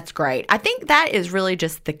 That's great. I think that is really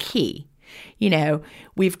just the key.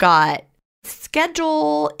 We've got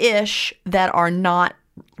schedule-ish that are not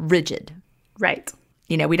rigid. Right.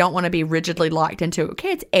 We don't want to be rigidly locked into,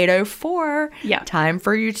 okay, it's 8:04. Yeah. Time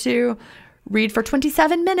for you to read for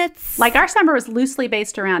 27 minutes. Our summer was loosely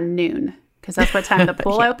based around noon because that's what time the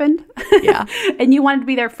pool opened. Yeah. And you wanted to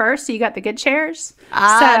be there first, so you got the good chairs.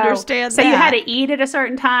 I understand that. So you had to eat at a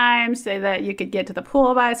certain time so that you could get to the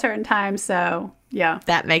pool by a certain time. So, yeah.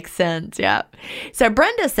 That makes sense, yeah. So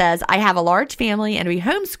Brenda says, I have a large family and we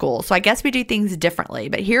homeschool, so I guess we do things differently.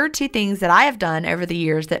 But here are 2 things that I have done over the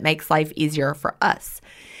years that makes life easier for us.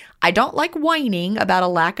 I don't like whining about a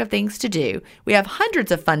lack of things to do. We have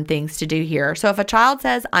hundreds of fun things to do here. So if a child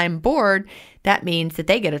says, I'm bored, that means that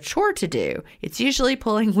they get a chore to do. It's usually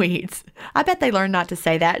pulling weeds. I bet they learned not to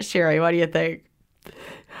say that. Sherry, what do you think?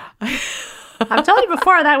 I've told you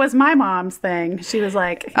before, that was my mom's thing. She was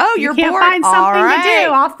like, oh, you're can't bored? Find something right. to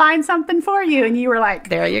do. I'll find something for you. And you were like,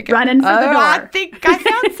 there you go. Running for the door. I think I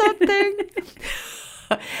found something.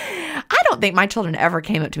 I don't think my children ever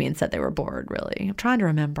came up to me and said they were bored, really. I'm trying to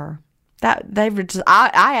remember. That they were just,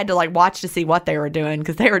 I had to watch to see what they were doing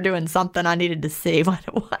because they were doing something I needed to see what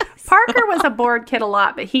it was. Parker was a bored kid a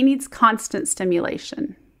lot, but he needs constant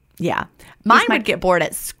stimulation. Yeah. Mine would get bored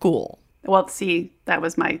at school. Well, see, that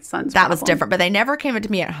was my son's That problem. was different, but they never came up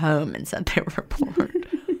to me at home and said they were bored.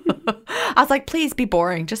 I was like, please be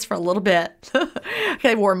boring just for a little bit.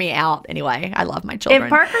 They wore me out anyway. I love my children. If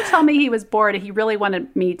Parker told me he was bored, he really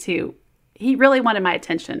wanted me to, he really wanted my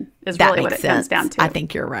attention is That really what makes it comes sense. down to. I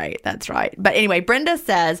think you're right. That's right. But anyway, Brenda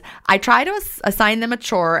says, I try to assign them a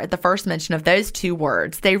chore at the first mention of those two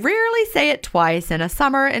words. They rarely say it twice in a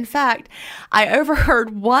summer. In fact, I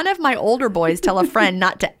overheard one of my older boys tell a friend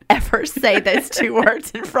not to ever say those two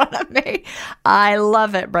words in front of me. I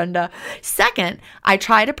love it, Brenda. Second, I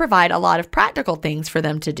try to provide a lot of practical things for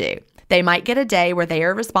them to do. They might get a day where they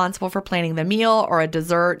are responsible for planning the meal or a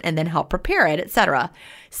dessert and then help prepare it, etc.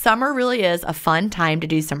 Summer really is a fun time to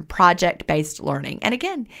do some project-based learning. And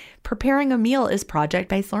again, preparing a meal is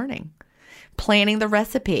project-based learning. Planning the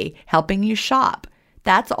recipe, helping you shop,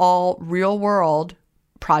 that's all real-world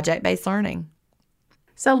project-based learning.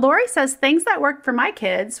 So Lori says things that worked for my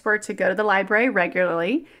kids were to go to the library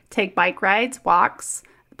regularly, take bike rides, walks,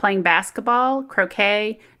 playing basketball,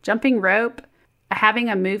 croquet, jumping rope, having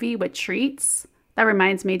a movie with treats. That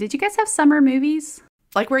reminds me, did you guys have summer movies?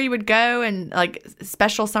 Like where you would go and like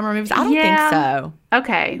special summer movies? I don't think so.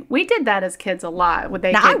 Okay. We did that as kids a lot.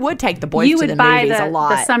 I would take the boys to the movies a lot.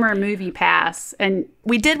 The summer movie pass. And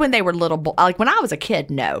we did when they were little. Like when I was a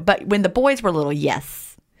kid, no. But when the boys were little,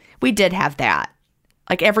 yes. We did have that.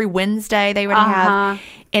 Like every Wednesday they would have.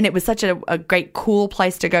 And it was such a great, cool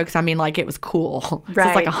place to go because, I mean, like it was cool. Right. So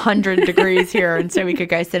it's like 100 degrees here. And so we could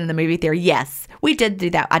go sit in the movie theater. Yes, we did do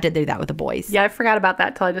that. I did do that with the boys. Yeah, I forgot about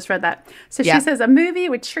that till I just read that. So she says a movie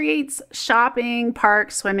with treats, shopping,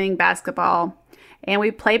 park, swimming, basketball. And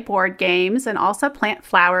we play board games and also plant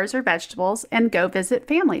flowers or vegetables and go visit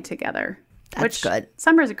family together. That's good.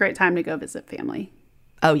 Summer is a great time to go visit family.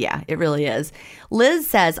 Oh, yeah, it really is. Liz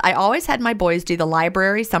says, I always had my boys do the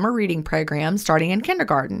library summer reading program starting in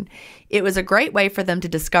kindergarten. It was a great way for them to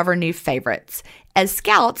discover new favorites. As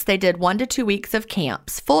scouts, they did 1 to 2 weeks of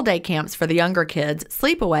camps, full-day camps for the younger kids,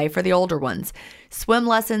 sleepaway for the older ones, swim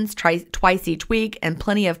lessons twice each week, and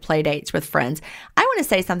plenty of play dates with friends. I want to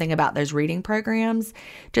say something about those reading programs,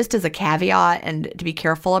 just as a caveat and to be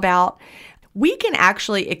careful about. We can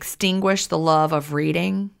actually extinguish the love of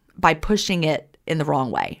reading by pushing it in the wrong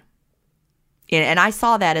way. And I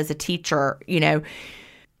saw that as a teacher. You know,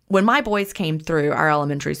 when my boys came through our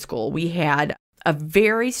elementary school, we had a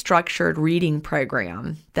very structured reading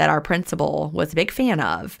program that our principal was a big fan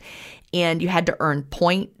of. And you had to earn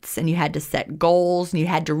points and you had to set goals and you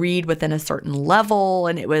had to read within a certain level.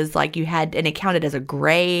 And it was like and it counted as a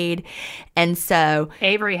grade. And so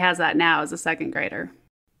Avery has that now as a second grader.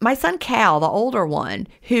 My son Cal, the older one,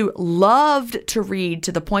 who loved to read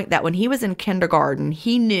to the point that when he was in kindergarten,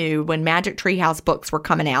 he knew when Magic Treehouse books were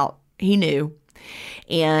coming out. He knew.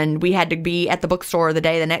 And we had to be at the bookstore the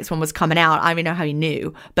day the next one was coming out. I don't even know how he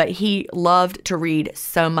knew, but he loved to read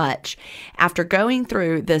so much. After going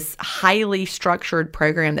through this highly structured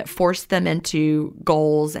program that forced them into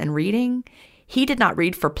goals and reading, he did not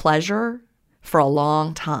read for pleasure for a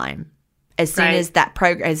long time. As soon as that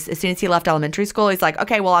as soon as he left elementary school, he's like,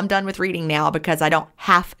 okay, well, I'm done with reading now because I don't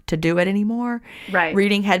have to do it anymore. Right.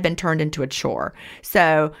 Reading had been turned into a chore.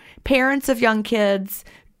 So parents of young kids,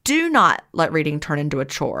 do not let reading turn into a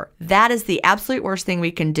chore. That is the absolute worst thing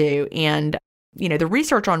we can do. And, you know, the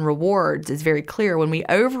research on rewards is very clear. When we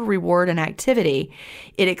over-reward an activity,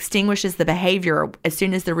 it extinguishes the behavior as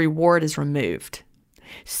soon as the reward is removed.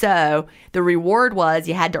 So the reward was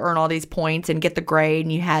you had to earn all these points and get the grade,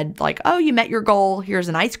 and you had like, oh, you met your goal, here's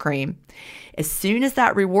an ice cream. As soon as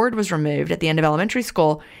that reward was removed at the end of elementary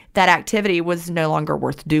school, that activity was no longer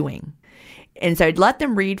worth doing. And so let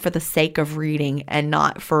them read for the sake of reading and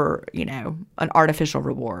not for, you know, an artificial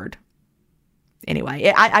reward.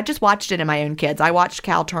 Anyway, I just watched it in my own kids. I watched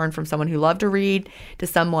Cal turn from someone who loved to read to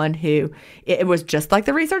someone who, it was just like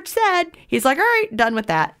the research said. He's like, all right, done with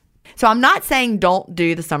that. So I'm not saying don't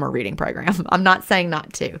do the summer reading program. I'm not saying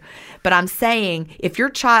not to. But I'm saying if your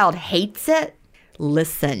child hates it,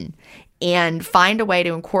 listen and find a way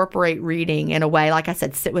to incorporate reading in a way, like I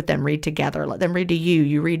said, sit with them, read together. Let them read to you,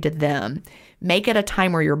 you read to them. Make it a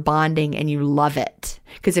time where you're bonding and you love it.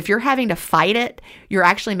 Because if you're having to fight it, you're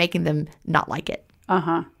actually making them not like it.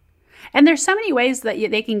 Uh-huh. And there's so many ways that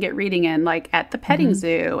they can get reading in, like at the petting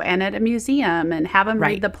zoo and at a museum, and have them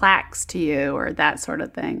read the plaques to you or that sort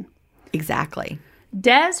of thing. Exactly.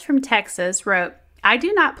 Des from Texas wrote, I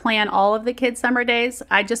do not plan all of the kids' summer days.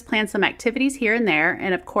 I just plan some activities here and there,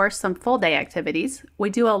 and of course some full-day activities. We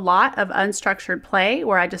do a lot of unstructured play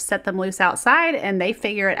where I just set them loose outside and they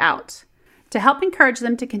figure it out. To help encourage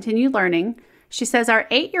them to continue learning, she says our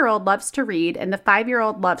 8-year-old loves to read and the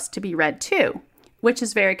 5-year-old loves to be read too, which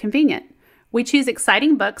is very convenient. We choose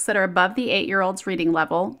exciting books that are above the 8-year-old's reading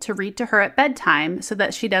level to read to her at bedtime so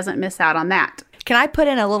that she doesn't miss out on that. Can I put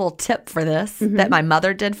in a little tip for this that my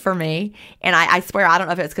mother did for me? And I swear, I don't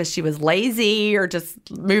know if it's because she was lazy or just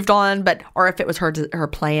moved on, or if it was her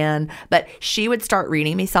plan. But she would start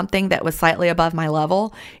reading me something that was slightly above my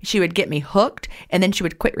level. She would get me hooked, and then she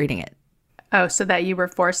would quit reading it. Oh, so that you were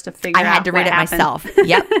forced to figure out I had to read it happened. myself.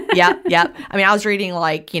 Yep. I mean, I was reading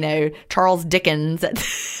Charles Dickens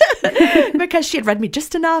because she had read me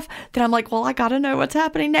just enough that I'm like, well, I got to know what's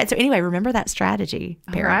happening next. So anyway, remember that strategy,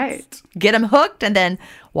 parents. Right. Get them hooked and then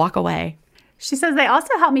walk away. She says they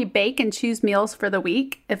also help me bake and choose meals for the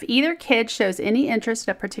week. If either kid shows any interest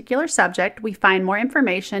in a particular subject, we find more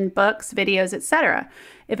information, books, videos, etc.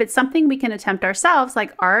 If it's something we can attempt ourselves,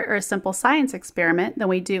 like art or a simple science experiment, then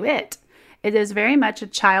we do it. It is very much a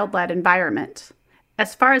child-led environment.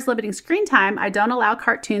 As far as limiting screen time, I don't allow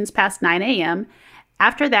cartoons past 9 a.m.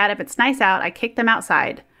 After that, if it's nice out, I kick them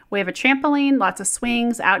outside. We have a trampoline, lots of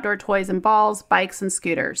swings, outdoor toys and balls, bikes and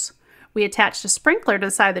scooters. We attached a sprinkler to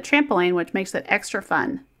the side of the trampoline, which makes it extra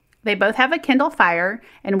fun. They both have a Kindle Fire,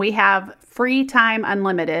 and we have Free Time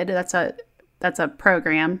Unlimited. That's a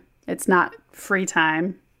program. It's not free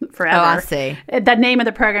time forever. Oh, I see. The name of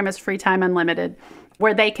the program is Free Time Unlimited,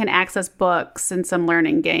 where they can access books and some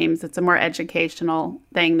learning games. It's a more educational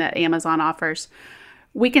thing that Amazon offers.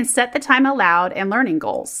 We can set the time allowed and learning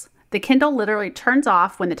goals. The Kindle literally turns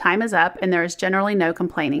off when the time is up, and there is generally no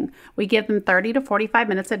complaining. We give them 30 to 45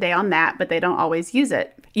 minutes a day on that, but they don't always use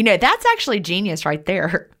it. That's actually genius right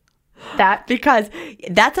there. Because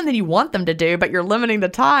that's something you want them to do, but you're limiting the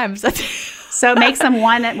times. So it makes them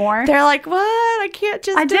want it more. They're like, what? I can't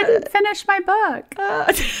just I didn't finish my book.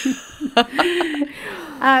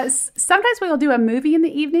 Sometimes we will do a movie in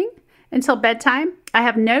the evening until bedtime. I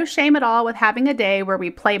have no shame at all with having a day where we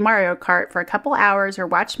play Mario Kart for a couple hours or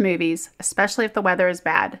watch movies, especially if the weather is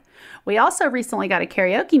bad. We also recently got a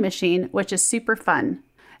karaoke machine, which is super fun.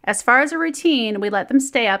 As far as a routine, we let them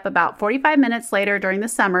stay up about 45 minutes later during the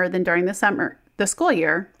summer than during the school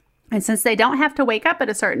year. And since they don't have to wake up at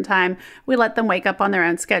a certain time, we let them wake up on their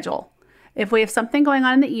own schedule. If we have something going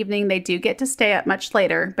on in the evening, they do get to stay up much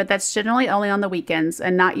later, but that's generally only on the weekends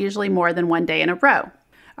and not usually more than one day in a row.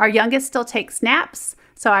 Our youngest still takes naps,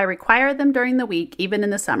 so I require them during the week, even in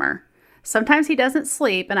the summer. Sometimes he doesn't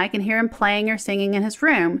sleep, and I can hear him playing or singing in his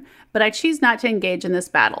room, but I choose not to engage in this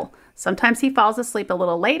battle. Sometimes he falls asleep a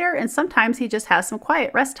little later, and sometimes he just has some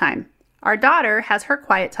quiet rest time. Our daughter has her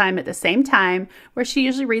quiet time at the same time, where she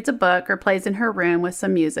usually reads a book or plays in her room with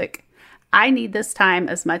some music. I need this time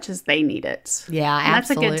as much as they need it. Yeah, and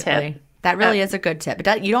absolutely. That's a good tip. That really is a good tip.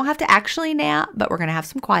 You don't have to actually nap, but we're going to have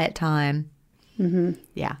some quiet time. Mm-hmm.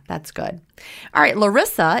 Yeah, that's good. All right,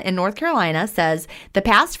 Larissa in North Carolina says, the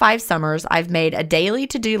past 5 summers, I've made a daily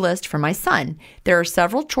to-do list for my son. There are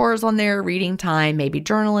several chores on there, reading time, maybe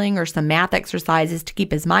journaling, or some math exercises to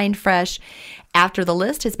keep his mind fresh. After the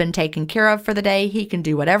list has been taken care of for the day, he can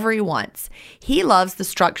do whatever he wants. He loves the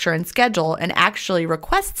structure and schedule and actually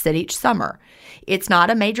requests it each summer. It's not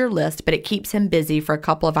a major list, but it keeps him busy for a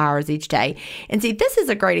couple of hours each day. And see, this is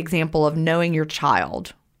a great example of knowing your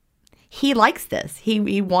child. He likes this.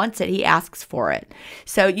 He wants it. He asks for it.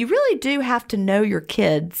 So you really do have to know your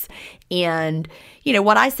kids. And,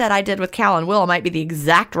 what I said I did with Cal and Will might be the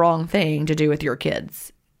exact wrong thing to do with your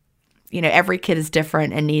kids. Every kid is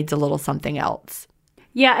different and needs a little something else.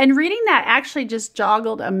 Yeah, and reading that actually just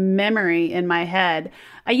joggled a memory in my head.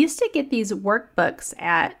 I used to get these workbooks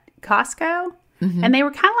at Costco, and they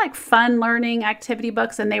were kind of like fun learning activity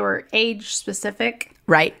books, and they were age specific.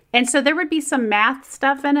 Right. And so there would be some math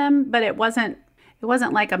stuff in them, but it wasn't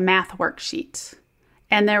like a math worksheet.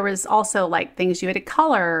 And there was also like things you had to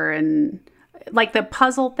color and like the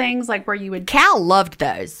puzzle things, like where you would... Cal loved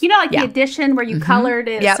those. the addition where you colored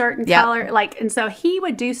it a certain color. And so he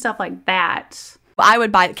would do stuff like that. I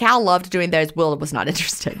would buy... Cal loved doing those. Will was not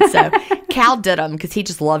interested. So Cal did them because he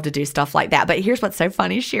just loved to do stuff like that. But here's what's so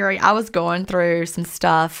funny, Sherry. I was going through some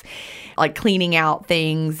stuff, like cleaning out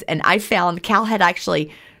things, and I found Cal had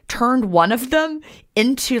actually turned one of them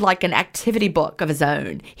into like an activity book of his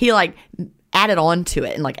own. He like added on to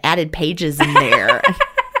it and like added pages in there.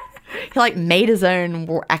 He like made his own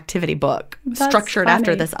activity book, structured funny.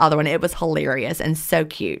 After this other one. It was hilarious and so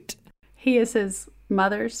cute. He is his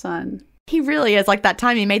mother's son. He really is. Like that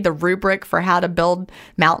time he made the rubric for how to build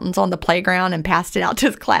mountains on the playground and passed it out to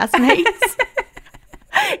his classmates.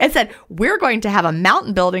 And said, we're going to have a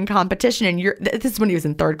mountain building competition. And this is when he was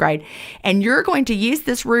in 3rd grade. And you're going to use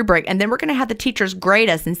this rubric. And then we're going to have the teachers grade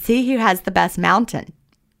us and see who has the best mountain.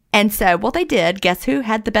 And so, well, they did. Guess who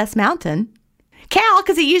had the best mountain? Cal,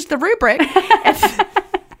 because he used the rubric.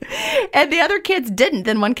 And the other kids didn't.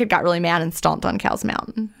 Then one kid got really mad and stomped on Cal's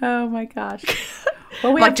mountain. Oh, my gosh.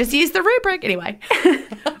 Well, we like, have just use the rubric. Anyway.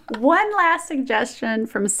 one last suggestion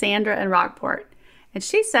from Sandra in Rockport. And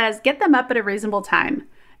she says, get them up at a reasonable time.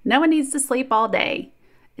 No one needs to sleep all day.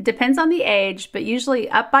 It depends on the age, but usually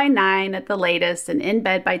up by 9 at the latest and in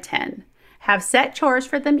bed by 10. Have set chores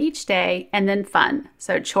for them each day and then fun.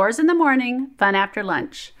 So chores in the morning, fun after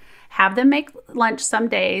lunch. Have them make lunch some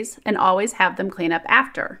days and always have them clean up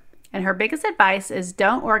after. And her biggest advice is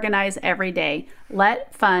don't organize every day.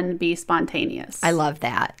 Let fun be spontaneous. I love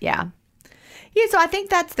that. Yeah. Yeah, so I think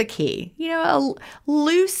that's the key. You know, a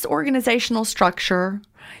loose organizational structure,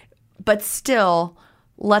 but still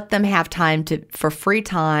let them have time for free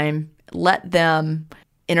time. Let them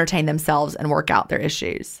entertain themselves and work out their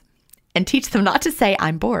issues. And teach them not to say,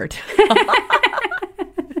 I'm bored.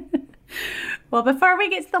 Well, before we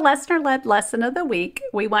get to the listener-led lesson of the week,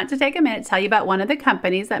 we want to take a minute to tell you about one of the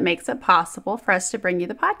companies that makes it possible for us to bring you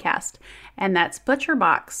the podcast, and that's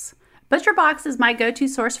ButcherBox. ButcherBox is my go-to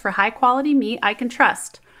source for high-quality meat I can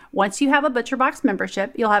trust. Once you have a ButcherBox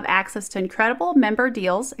membership, you'll have access to incredible member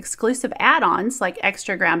deals, exclusive add-ons like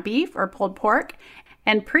extra ground beef or pulled pork,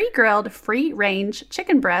 and pre-grilled free-range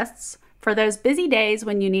chicken breasts for those busy days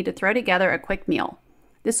when you need to throw together a quick meal.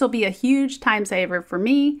 This will be a huge time saver for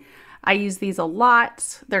me. I use these a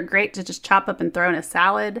lot. They're great to just chop up and throw in a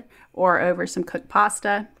salad or over some cooked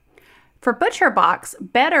pasta. For ButcherBox,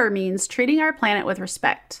 better means treating our planet with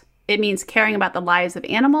respect. It means caring about the lives of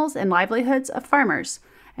animals and livelihoods of farmers.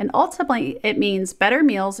 And ultimately, it means better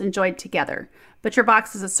meals enjoyed together.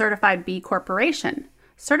 ButcherBox is a certified B Corporation.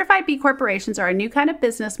 Certified B Corporations are a new kind of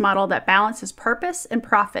business model that balances purpose and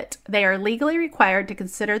profit. They are legally required to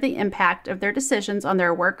consider the impact of their decisions on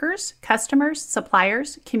their workers, customers,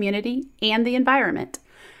 suppliers, community, and the environment.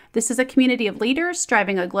 This is a community of leaders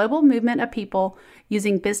driving a global movement of people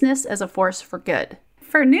using business as a force for good.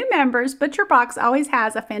 For new members, ButcherBox always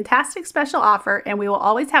has a fantastic special offer, and we will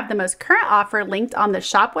always have the most current offer linked on the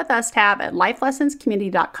Shop With Us tab at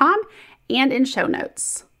lifelessonscommunity.com and in show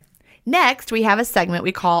notes. Next, we have a segment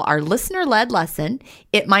we call our listener-led lesson.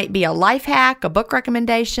 It might be a life hack, a book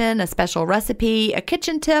recommendation, a special recipe, a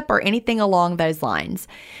kitchen tip, or anything along those lines.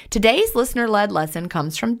 Today's listener-led lesson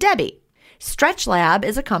comes from Debbie. StretchLab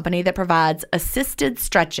is a company that provides assisted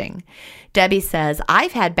stretching. Debbie says,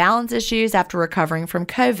 I've had balance issues after recovering from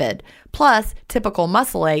COVID, plus typical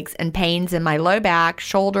muscle aches and pains in my low back,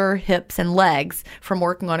 shoulder, hips, and legs from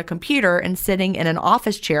working on a computer and sitting in an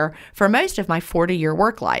office chair for most of my 40-year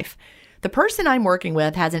work life. The person I'm working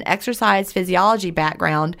with has an exercise physiology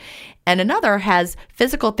background, and another has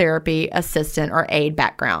physical therapy assistant or aid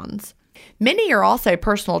backgrounds. Many are also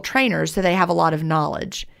personal trainers, so they have a lot of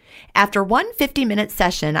knowledge. After one 50-minute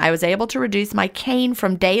session, I was able to reduce my cane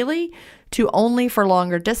from daily to only for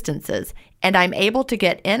longer distances, and I'm able to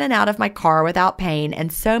get in and out of my car without pain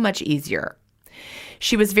and so much easier.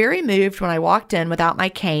 She was very moved when I walked in without my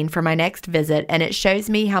cane for my next visit, and it shows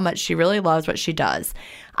me how much she really loves what she does.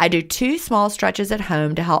 I do 2 small stretches at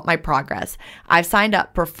home to help my progress. I've signed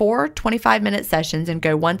up for 4 25-minute sessions and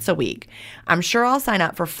go once a week. I'm sure I'll sign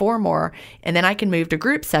up for 4 more, and then I can move to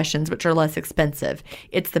group sessions, which are less expensive.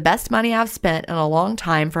 It's the best money I've spent in a long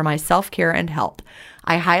time for my self-care and health.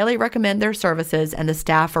 I highly recommend their services, and the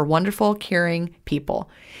staff are wonderful, caring people.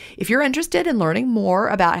 If you're interested in learning more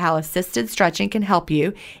about how assisted stretching can help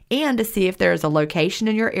you and to see if there is a location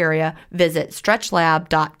in your area, visit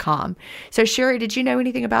stretchlab.com. So, Sherry, did you know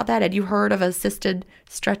anything about that? Had you heard of assisted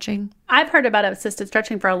stretching? I've heard about assisted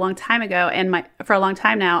stretching for a long time ago for a long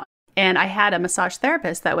time now. And I had a massage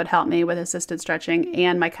therapist that would help me with assisted stretching,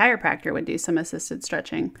 and my chiropractor would do some assisted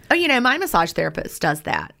stretching. Oh, my massage therapist does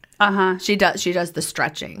that. Uh-huh. She does the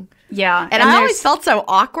stretching. Yeah. And I always felt so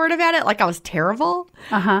awkward about it, like I was terrible.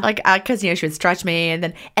 Uh-huh. Like, because, she would stretch me. And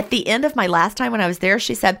then at the end of my last time when I was there,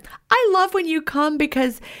 she said, I love when you come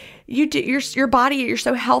because your body, you're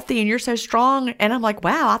so healthy and you're so strong. And I'm like,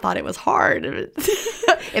 wow, I thought it was hard.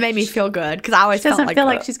 It made me feel good because I always doesn't feel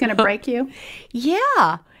like she's going to break you.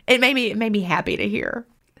 Yeah. It made me happy to hear.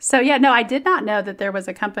 So, yeah, no, I did not know that there was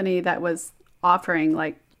a company that was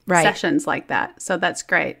offering sessions like that. So that's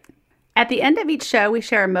great. At the end of each show, we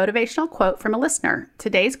share a motivational quote from a listener.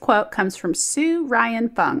 Today's quote comes from Sue Ryan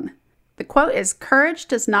Fung. The quote is, courage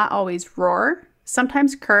does not always roar.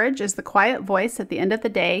 Sometimes courage is the quiet voice at the end of the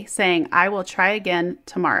day saying, I will try again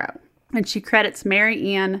tomorrow. And she credits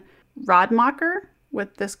Mary Ann Rodmacher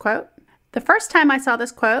with this quote. The first time I saw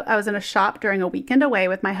this quote, I was in a shop during a weekend away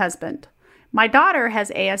with my husband. My daughter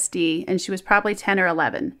has ASD, and she was probably 10 or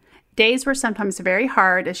 11. Days were sometimes very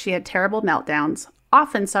hard as she had terrible meltdowns,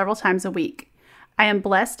 often several times a week. I am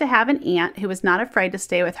blessed to have an aunt who was not afraid to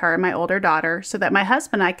stay with her and my older daughter so that my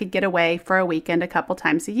husband and I could get away for a weekend a couple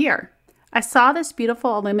times a year. I saw this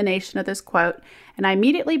beautiful illumination of this quote, and I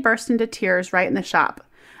immediately burst into tears right in the shop.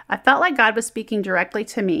 I felt like God was speaking directly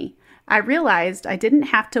to me. I realized I didn't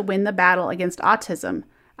have to win the battle against autism.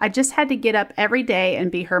 I just had to get up every day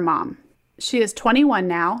and be her mom. She is 21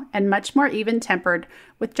 now and much more even-tempered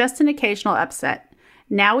with just an occasional upset.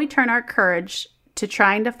 Now we turn our courage to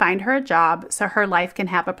trying to find her a job so her life can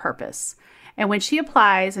have a purpose. And when she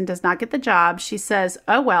applies and does not get the job, she says,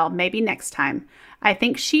 "Oh well, maybe next time." I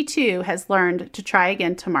think she too has learned to try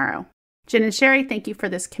again tomorrow. Jen and Sherry, thank you for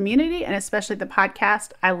this community and especially the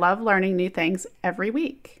podcast. I love learning new things every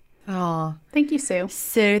week. Oh, thank you, Sue.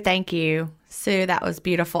 Sue, thank you. Sue, that was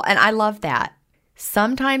beautiful. And I love that.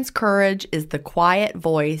 Sometimes courage is the quiet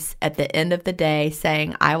voice at the end of the day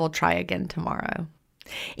saying, I will try again tomorrow.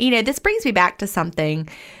 You know, this brings me back to something.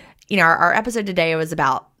 You know, our episode today was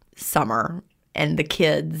about summer and the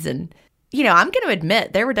kids. And, you know, I'm going to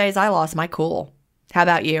admit there were days I lost my cool. How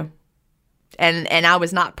about you? And I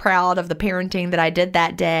was not proud of the parenting that I did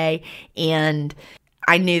that day. And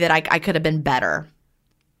I knew that I could have been better.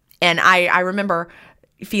 And I remember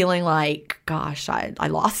feeling like, gosh, I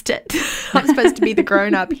lost it. I'm supposed to be the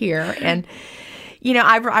grown up here. And, you know,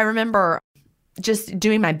 I remember just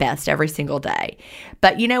doing my best every single day.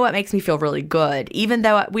 But you know what makes me feel really good? Even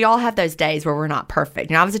though we all have those days where we're not perfect.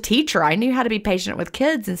 You know, I was a teacher. I knew how to be patient with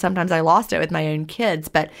kids, and sometimes I lost it with my own kids.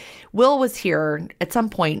 But Will was here at some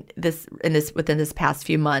point within this past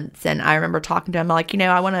few months, and I remember talking to him like, you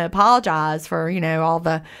know, I want to apologize for, you know,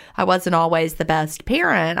 I wasn't always the best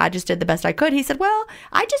parent. I just did the best I could. He said, well,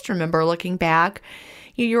 I just remember looking back,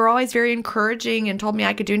 you were always very encouraging and told me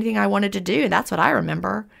I could do anything I wanted to do. And that's what I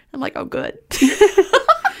remember. I'm like, oh, good.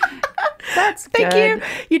 That's Thank good. you.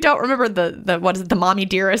 You don't remember the what is it, the mommy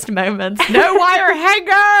dearest moments? No wire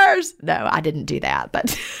hangers. No, I didn't do that,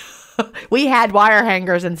 but we had wire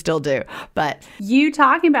hangers and still do. But you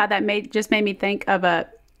talking about that just made me think of a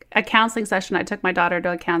counseling session. I took my daughter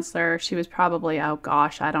to a counselor. She was probably, oh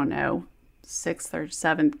gosh, I don't know, 6th or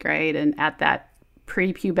 7th grade, and at that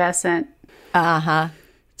prepubescent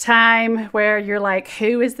time where you're like,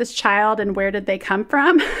 who is this child and where did they come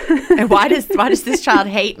from? And why does this child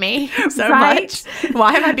hate me so much?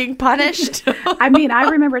 Why am I being punished? I mean, I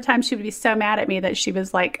remember a time she would be so mad at me that she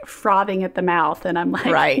was like frothing at the mouth, and I'm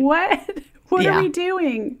like, what are we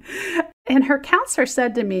doing? And her counselor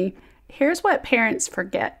said to me, here's what parents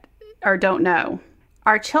forget or don't know.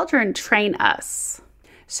 Our children train us.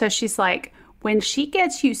 So she's like, when she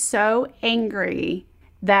gets you so angry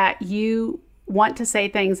that you want to say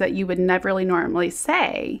things that you would never really normally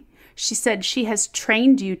say, she said she has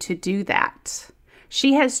trained you to do that.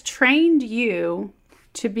 She has trained you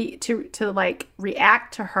to like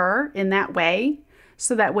react to her in that way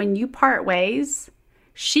so that when you part ways,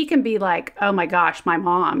 she can be like, oh my gosh, my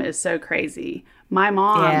mom is so crazy. My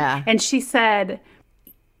mom. Yeah. And she said,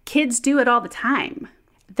 kids do it all the time.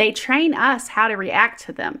 They train us how to react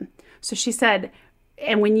to them. So she said,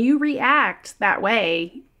 and when you react that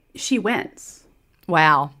way, she wins.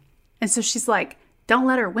 Wow. And so she's like, don't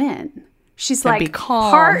let her win. She's So like, be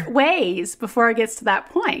calm. part ways before it gets to that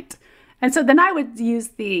point. And so then I would use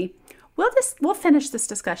we'll finish this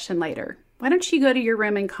discussion later. Why don't you go to your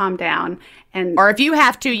room and calm down? Or if you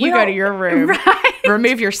have to, you go to your room. Right.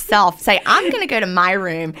 Remove yourself. Say, I'm going to go to my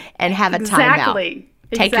room and have a timeout.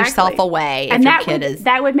 Take yourself away if your kid is.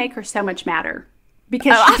 That would make her so much madder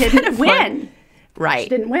because she didn't win. Right. She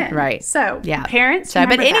didn't win. Right. So, yeah. Parents,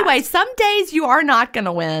 but anyway, that. some days you are not going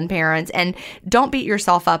to win, parents, and don't beat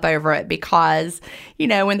yourself up over it because, you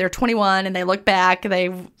know, when they're 21 and they look back,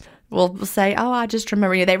 they will say, oh, I just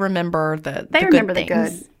remember. They remember the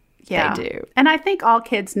good. Yeah. They do. And I think all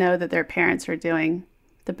kids know that their parents are doing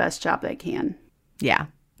the best job they can. Yeah.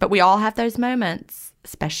 But we all have those moments,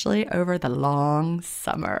 especially over the long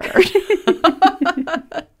summer.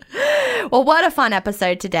 Well, what a fun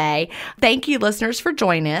episode today. Thank you, listeners, for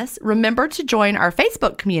joining us. Remember to join our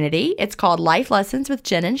Facebook community. It's called Life Lessons with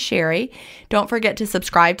Jen and Sherry. Don't forget to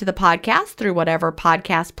subscribe to the podcast through whatever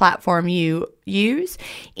podcast platform you use.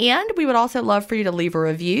 And we would also love for you to leave a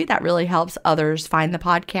review. That really helps others find the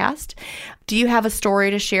podcast. Do you have a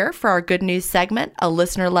story to share for our good news segment, a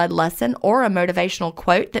listener-led lesson, or a motivational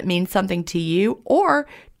quote that means something to you? Or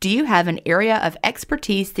do you have an area of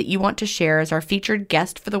expertise that you want to share as our featured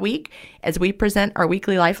guest for the week as we present our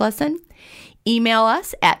weekly life lesson? Email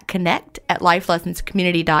us at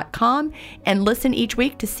connect@lifelessonscommunity.com and listen each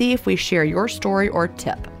week to see if we share your story or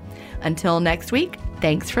tip. Until next week,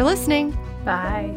 thanks for listening. Bye.